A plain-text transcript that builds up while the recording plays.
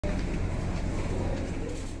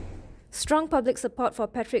Strong public support for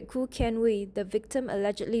Patrick Khoo Kian Wui, the victim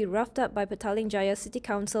allegedly roughed up by Petaling Jaya City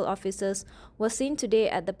Council officers, was seen today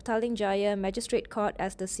at the Petaling Jaya Magistrate Court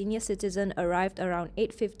as the senior citizen arrived around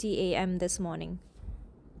 8:50 a.m. this morning.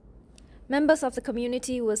 Members of the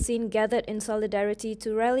community were seen gathered in solidarity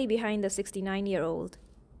to rally behind the 69-year-old.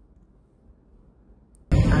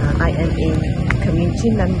 I am a community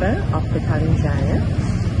member of Petaling Jaya.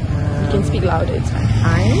 You can speak louder, it's fine.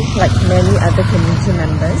 I, like many other community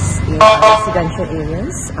members in residential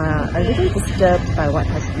areas, are a little disturbed by what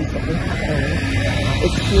has recently happened.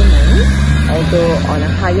 It's human, although on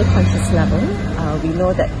a higher conscious level, we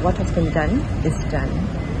know that what has been done is done.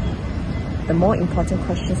 The more important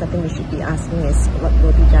questions I think we should be asking is what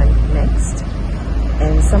will be done next.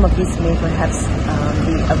 And some of these may perhaps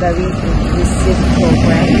be a very inclusive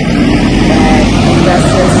program that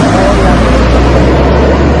addresses all levels.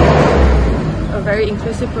 A very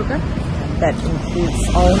inclusive program? That includes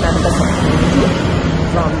all members of the community,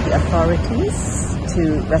 from the authorities to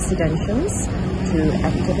residentials, to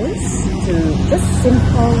activists, to just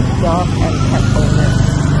simple dog and cat owners.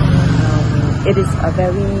 It is a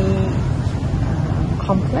very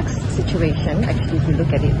complex situation, actually, if you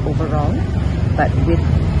look at it overall, but with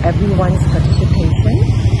everyone's participation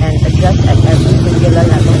and addressed at every singular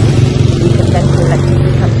level, we can then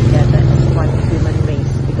collectively come together as one human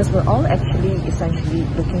race, because we're all actually essentially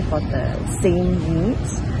looking for the same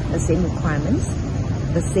needs, the same requirements,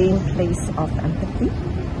 the same place of empathy,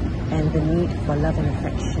 and the need for love and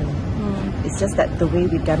affection. It's just that the way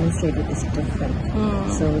we demonstrate it is different.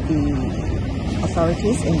 So the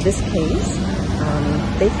authorities in this case,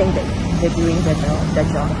 they think that they're doing their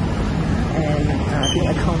job and being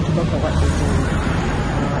accountable for what they do.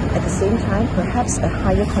 At the same time, perhaps a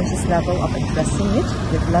higher conscious level of addressing it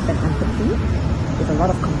with love and empathy, with a lot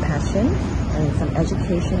of compassion and some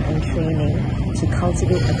education and training to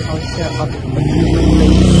cultivate a culture of the human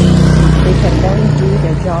race. They can then do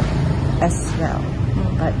their job as well,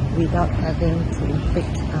 but without having to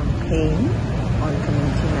inflict pain on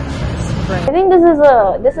community members. I think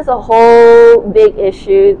this is a whole big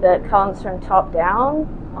issue that comes from top down,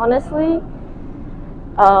 honestly.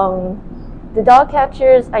 The dog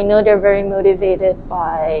catchers, I know they're very motivated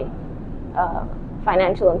by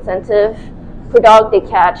financial incentive. Per dog they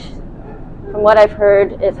catch, from what I've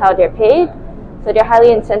heard, is how they're paid. So they're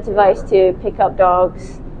highly incentivized to pick up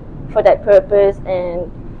dogs for that purpose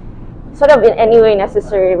and sort of in any way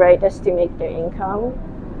necessary, right, just to make their income.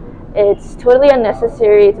 It's totally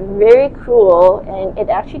unnecessary, it's very cruel, and it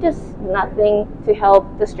actually does nothing to help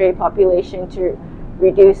the stray population to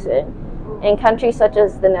reduce it. In countries such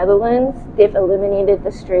as the Netherlands, they've eliminated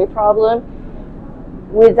the stray problem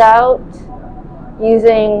without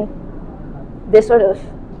using this sort of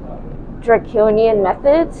draconian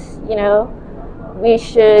methods. You know, we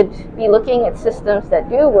should be looking at systems that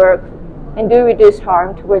do work and do reduce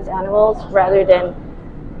harm towards animals rather than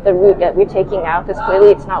the route that we're taking out, because clearly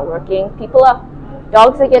it's not working.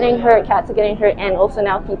 Dogs are getting hurt, cats are getting hurt, and also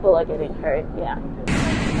now people are getting hurt. Yeah.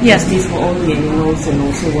 Yes, these for all the animals, and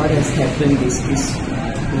also what has happened is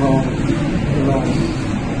wrong.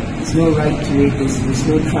 There's no right to it. There's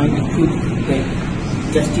no trying to prove that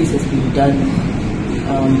justice has been done.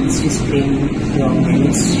 It's just plain wrong, and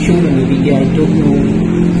it's shown in the video. I don't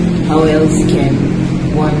know how else can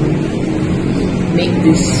one make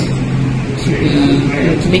this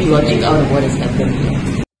to make logic out of what has happened here.